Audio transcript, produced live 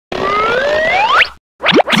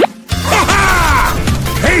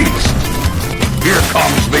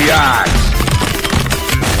that!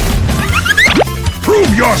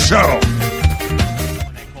 Prove yourself!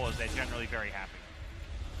 When they pause, they're generally very happy.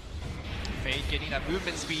 Fade getting that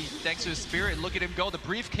movement speed thanks to his spirit. Look at him go. The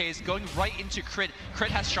briefcase going right into Crit.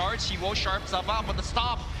 Crit has shards. He will sharp stuff up, but the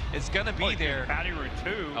stop is going to be there. Bounty route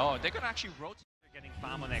 2. Oh, they're going to actually rotate. They're getting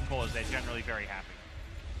farm on their cause. They're generally very happy.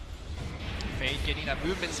 Fade getting that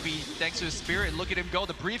movement speed thanks to his spirit. Look at him go.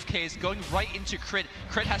 The briefcase going right into Crit.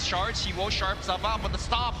 Crit has shards. He will sharp stuff up, but the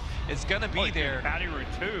stop is going to be there. Bounty route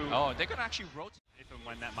 2. Oh, they're going to actually rotate. If and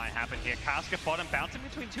when that might happen here. Casca bottom, bouncing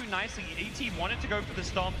between two nicely. ET wanted to go for the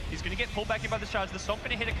stomp. He's going to get pulled back in by the shards. The stomp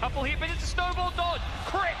going to hit a couple here, but it's a snowball dodge.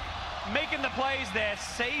 Crit making the plays there,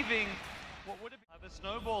 saving what would have been a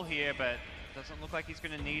snowball here, but doesn't look like he's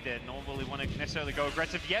going to need it, nor will he want to necessarily go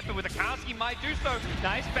aggressive yet, but with a cast he might do so.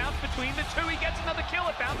 Nice bounce between the two. He gets another kill.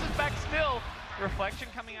 It bounces back still. Reflection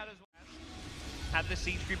coming out as well. Have the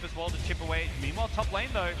siege creep as well to chip away. Meanwhile, top lane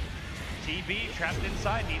though. TB trapped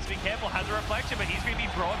inside, needs to be careful, has a reflection, but he's going to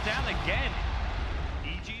be brought down again.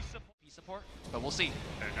 EG support, but we'll see.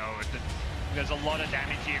 No, there's a lot of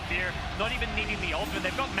damage here. Fear not even needing the ultimate.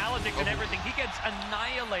 They've got Maledict and everything. He gets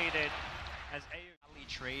annihilated as AoE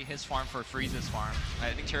trade his farm for Freeze's farm.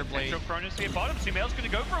 I think Terrorblade. Chronosphere bottom. Sumail's going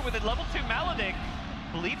to go for it with a level 2 Maledict.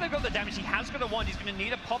 Believe they've got the damage. He has got a wand. He's going to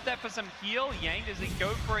need to pop that for some heal. Yang, does he go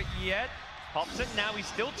for it yet? Pops it now, he's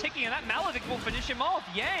still ticking, and that Maledict will finish him off.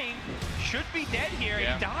 Yang should be dead here,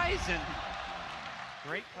 He dies, and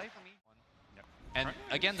great play from E1. Yep. And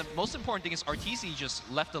again, the most important thing is RTC just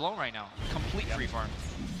left alone right now. Complete free farm.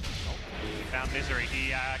 He found Misery.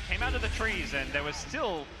 He came out of the trees, and there was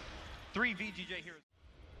still 3 VGJ heroes.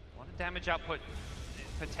 A lot of damage output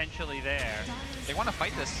potentially there. They want to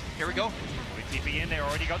fight this. Here we go. We TP in there,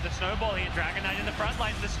 already got the snowball here. Dragon Knight in the front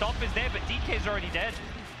lines. The stop is there, but DK's already dead.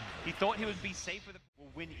 He thought he would be safe with it.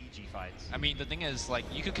 Will win EG fights. I mean, the thing is, like,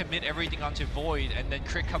 you could commit everything onto Void, and then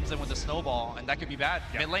Crit comes in with a snowball, and that could be bad.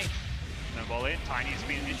 Mid lane. Snowball in. Tiny's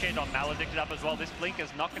been initiated on Maledicted up as well. This blink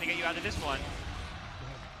is not going to get you out of this one.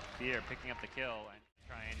 Fear picking up the kill and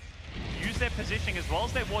try and use their positioning as well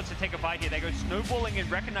as their wards to take a bite here. They go snowballing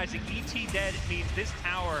and recognizing ET dead means this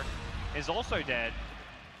tower is also dead.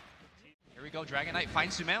 Here we go. Dragon Knight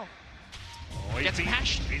finds Sumail. Oh,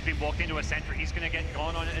 he's been walked into a sentry. He's going to get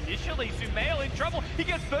gone on it initially. Sumail in trouble. He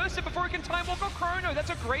gets bursted before he can time walk on Chrono. That's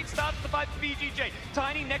a great start to the fight for VGJ.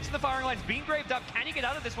 Tiny next to the firing lines, being graved up. Can he get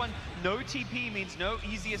out of this one? No TP means no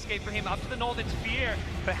easy escape for him. Up to the north, it's Fear.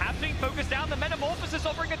 Perhaps being focused down. The Metamorphosis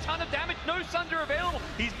offering a ton of damage. No Sunder available.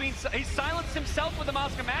 He's silenced himself with the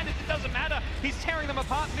Mask of Madness. It doesn't matter. He's tearing them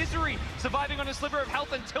apart. Misery surviving on a sliver of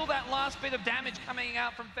health until that last bit of damage coming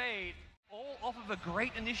out from Fade. All off of a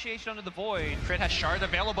great initiation under the Void. Crit has shard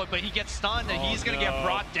available, but he gets stunned and he's going to get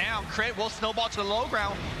brought down. Crit will snowball to the low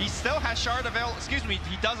ground. He still has shard available. Excuse me,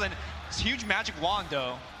 he doesn't. It's huge magic wand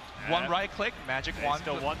though. One right click, magic wand.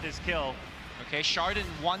 Still want this kill. Okay, shard in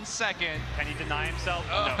 1 second. Can he deny himself?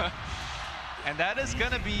 No. And that is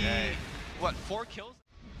going to be, what, 4 kills?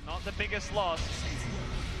 Not the biggest loss,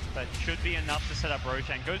 but should be enough to set up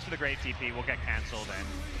Roshan. Goes for the Grave TP, will get cancelled and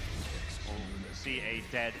see a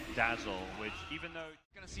dead Dazzle, which even though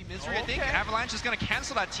gonna see Misery, I think Avalanche is gonna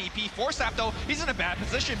cancel that TP. Forceap though, he's in a bad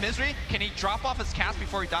position. Misery, can he drop off his cast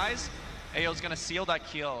before he dies? Ao's gonna seal that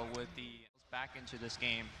kill with the back into this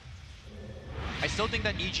game. I still think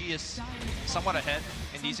that EG is somewhat ahead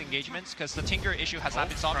in these engagements because the Tinker issue has not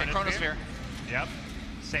been solved in Chronosphere. Yep.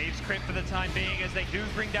 Saves Crit for the time being as they do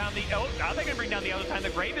bring down the are they gonna bring down the Elder Time? The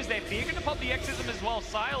Grave is there. Fear gonna pop the Exorcism as well.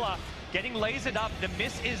 Sylar getting lasered up, the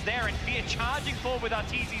miss is there, and Fear charging forward with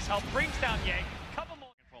Arteezy's help, brings down Yang. Couple more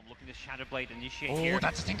from looking to Shadowblade initiate here. Oh,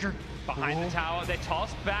 that's a Tinker. Behind the tower, they're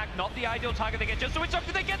tossed back, not the ideal target they get, just so it's up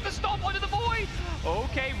to they get the stop onto the Void!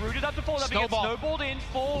 Okay, rooted up to fall, that gets snowballed in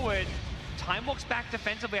forward. Time walks back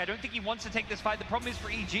defensively, I don't think he wants to take this fight. The problem is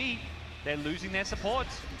for EG, they're losing their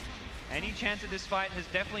supports. Any chance of this fight has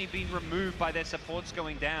definitely been removed by their supports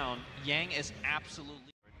going down. Yang is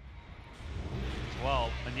absolutely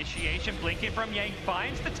well. Initiation blinking from Yang,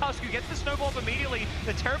 finds the Tusk, who gets the snowball up immediately.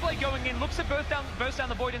 The Terrorblade going in, looks to burst down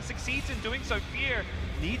the Void and succeeds in doing so. Fear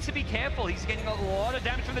needs to be careful. He's getting a lot of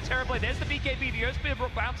damage from the Terrorblade. There's the BKB, the Earth Spear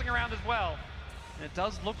bouncing around as well. And it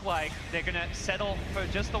does look like they're going to settle for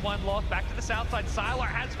just the one loss. Back to the south side, Sylar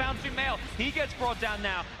has found Sumail. He gets brought down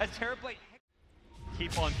now as Terrorblade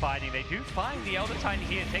keep on fighting. They do find the Elder Titan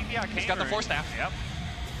here, take the Arcane. He's got the Force Staff. Yep.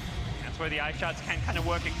 That's where the Ice Shards can kind of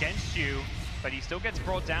work against you. But he still gets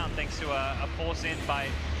brought down thanks to a force in by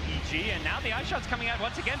EG. And now the Ice Shot's coming out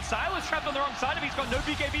once again. Sylar's trapped on the wrong side of it. He's got no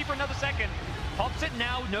BKB for another second. Pops it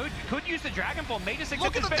now. No, could use the Dragon Ball. Made a 6.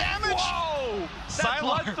 Look at the damage! Whoa! That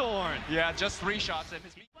Bloodthorn. Yeah, just 3 shots.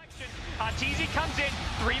 Arteezy comes in,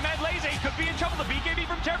 3-man laser, he could be in trouble. The BKB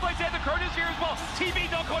from Terrorblades there, the Chronosphere as well. TV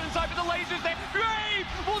not caught inside, but the lasers there. Grave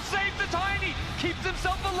will save the Tiny, keeps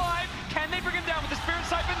himself alive. Can they bring him down with the Spirit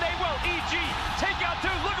Siphon? They will. EG, take out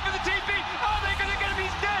 2, looking for the TP. Oh, they're gonna get him,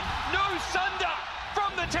 he's dead. No Sunder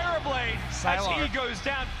from the Terrorblade. As he goes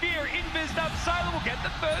down, Fear invised up. Sylar will get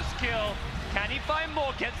the first kill. Can he find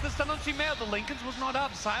more? Gets the stun on Sumail. The Lincolns was not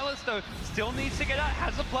up. Silas, though, still needs to get out.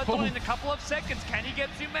 Has a Bloodthorn in a couple of seconds. Can he get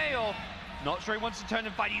Sumail? Not sure he wants to turn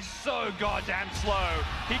and fight. He's so goddamn slow.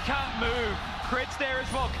 He can't move. Crits there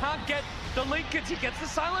as well. Can't get the Lincolns. He gets the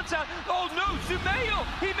silence out. Oh no, Sumail!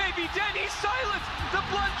 He may be dead. He's silenced. The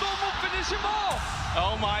Bloodthorn will finish him off.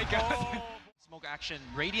 Oh my god. Oh. Smoke action.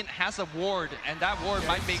 Radiant has a ward, and that ward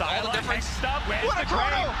might make all the difference. Stop. Where's the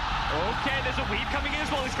Grave? Okay, there's a weave coming in as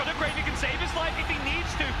well. He's got a Grave. He can save his life if he needs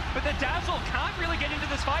to, but the Dazzle can't really get into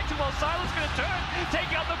this fight too well. Silas gonna turn, take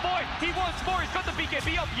out the boy. He wants more. He's got the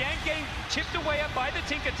BKB up. Yang getting chipped away up by the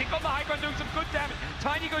Tinker. Tinker on the high ground doing some good damage.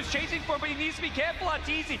 Tiny goes chasing for him, but he needs to be careful.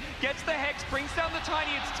 Arteezy gets the Hex, brings down the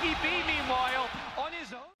Tiny. It's TB meanwhile on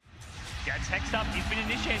his own. Gets hexed up. He's been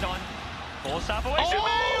initiated on. Force up away.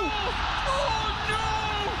 Oh no!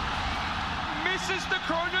 Misses the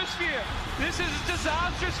Chronosphere. This is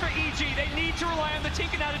disastrous for EG. They need to rely on the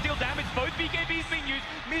Tinker now to deal damage. Both BKBs being used.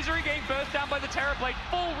 Misery getting burst down by the Terrorblade.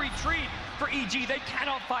 Full retreat for EG. They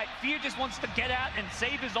cannot fight. Fear just wants to get out and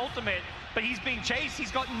save his ultimate, but he's being chased. He's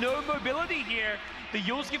got no mobility here. The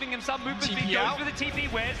Yule's giving him some movement. He goes for the TP.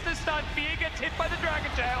 Where's the stun? Fear gets hit by the Dragon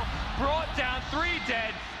Tail. Brought down, 3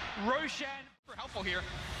 dead. Roshan Helpful here.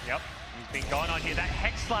 Yep, he's been going on here. That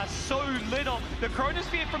Hex lasts so little. The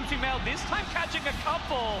Chronosphere from Sumail, this time catching a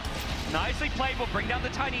couple. Nicely played, will bring down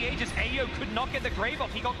the Tiny Aegis. Ayo could not get the Grave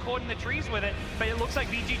off. He got caught in the trees with it, but it looks like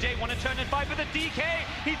VGJ want to turn and fight for the DK.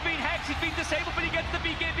 He's been hexed, he's been disabled, but he gets the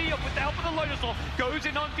BKB up with the help of the Lotus Law. Goes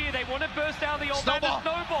in on Fear. They want to burst down the old man. The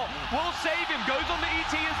Snowball will save him. Goes on the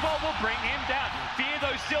ET as well, will bring him down. Fear,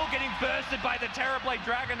 though, still getting bursted by the Terrorblade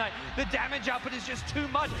Dragon Knight. The damage output is just too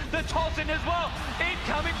much. The toss in as well.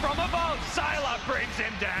 Incoming from above. Sylar brings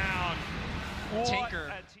him down.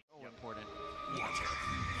 Tinker. Important.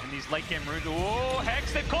 And these late game runes. Oh,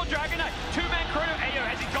 Hex, they've called Dragon Knight. 2-man Chrono. Ayo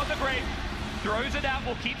has he got the Grave. Throws it out,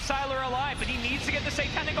 will keep Sylar alive, but he needs to get the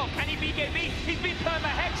Satanic off. Can he BKB? He's been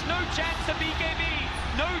perma-Hex. No chance to BKB.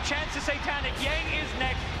 No chance to Satanic. Yang is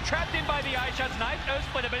next. Trapped in by the Ice Shots. Nice Earth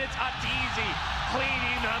Splitter, but it's Arteezy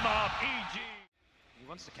cleaning them up. EG. He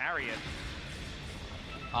wants to carry it.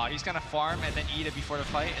 He's gonna farm and then eat it before the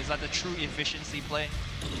fight. Is that the true efficiency play?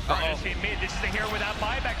 Mid. This is the hero without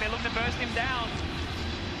buyback. They're looking to burst him down.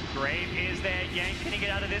 Grave is there. Yang, can he get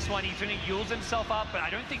out of this one? He's going to use himself up, but I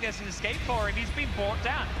don't think there's an escape for him. He's been brought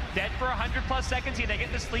down. Dead for 100+ seconds here. They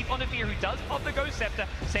get the sleep on the Fear, who does pop the Ghost Scepter.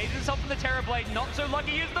 Saves himself from the Terrorblade. Not so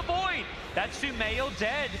lucky is the Void. That's Sumail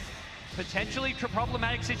dead. Potentially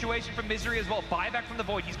problematic situation for Misery as well. Buyback from the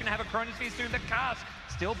Void. He's going to have a Chronosphere soon. The cast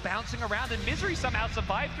still bouncing around, and Misery somehow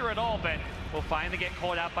survived through it all, but will finally get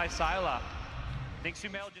caught out by Sylar. I think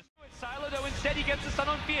Sumail just... Sylar, though, instead he gets the stun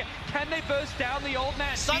on Fear. Can they burst down the old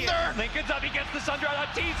man? Sunder! Lincoln's up, he gets the Sunder out.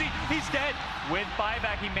 Arteezy, he's dead. With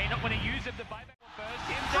buyback, he may not want to use it. The buyback will burst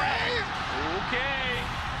him down. Okay.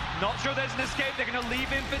 Not sure there's an escape. They're going to leave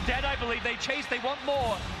him for dead, I believe. They chase, they want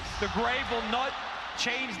more. The Grave will not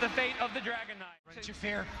change the fate of the Dragon Knight. Run to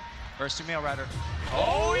Fear. Or Sumail, rather.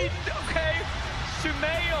 Oh, okay.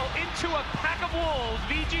 Sumail into a pack of wolves.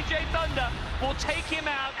 VGJ Thunder will take him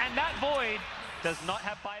out, and that Void does not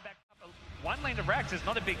have buyback. 1 lane of Rex is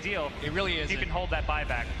not a big deal. It really is. You can hold that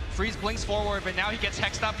buyback. Freeze blinks forward, but now he gets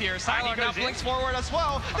hexed up here. Sylar now blinks forward as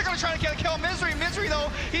well. They're going to try to get a kill on Misery. Misery, though,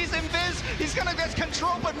 he's invis. He's going to get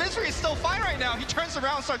control, but Misery is still fine right now. He turns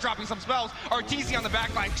around and starts dropping some spells. Arteezy on the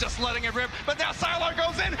back line, just letting it rip. But now Sylar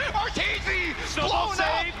goes in. Arteezy blown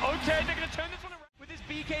up. Okay, they're going to turn this one around. With his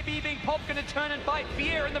BKB being popped, going to turn and fight.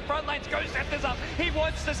 Fear in the front lines. Ghost Scepter's up. He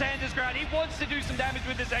wants to stand his ground. He wants to do some damage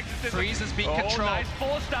with this Exorcism. Freeze is being controlled. Nice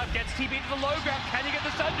force stuff. Gets TB to the low ground. Can he get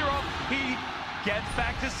the Sunder off? He gets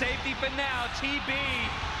back to safety for now. TB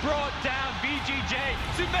brought down VGJ.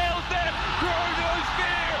 Sumail's there.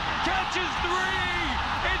 Chronosphere catches 3.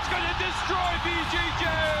 It's going to destroy VGJ.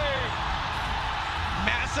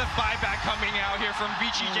 Massive buyback coming out here from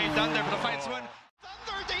VGJ Thunder for the fight's win.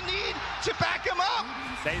 They need to back him up.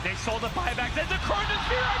 They saw the buyback. There's a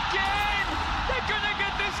Chronosphere again. They're gonna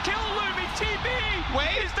get this kill looming. TB.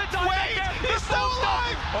 Wait, is the he's still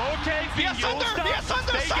alive. Okay, He has Sunder. They get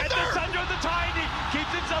the Sunder on the Tiny. Keeps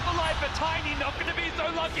himself himself alive, but Tiny not going to be so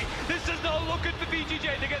lucky. This is not look good for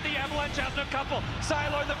VGJ to get the Avalanche out in a couple.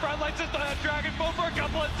 Silo in the front line, just on a Dragon Ball for a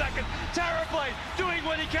couple of seconds. Terrorblade doing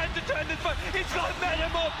what he can to turn this fight. It's got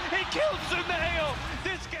Metamorph. He killed Sumail.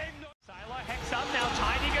 This game. Silo hex up now.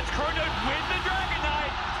 Tiny gets chronoed with the Dragon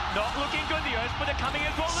Knight. Not looking good. The Earth Splitter coming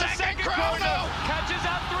as well. The second chrono catches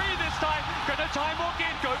out 3 this time. Gonna time walk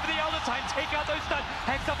in. Go for the Elder Time. Take out those stuns.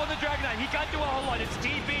 Hex up on the Dragon Knight. He can't do a whole lot. It's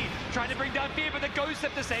TB trying to bring down Fear, but the Ghost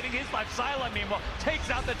Scepter saving his life. Silo meanwhile takes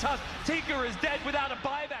out the Tusk. Tinker is dead without a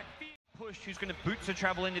buyback. Push who's going to boots to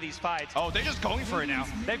travel into these fights. Oh, they're just going for it now.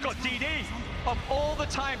 They've got DD of all the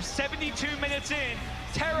time, 72 minutes in.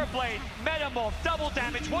 Terrorblade, Metamorph, double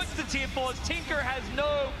damage, wants the tier 4s. Tinker has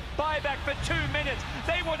no buyback for 2 minutes.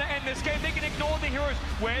 They want to end this game. They can ignore the heroes.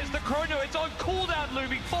 Where's the chrono? It's on cooldown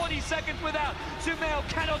looming. 40 seconds without. Sumail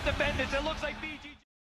cannot defend this. It looks like VG.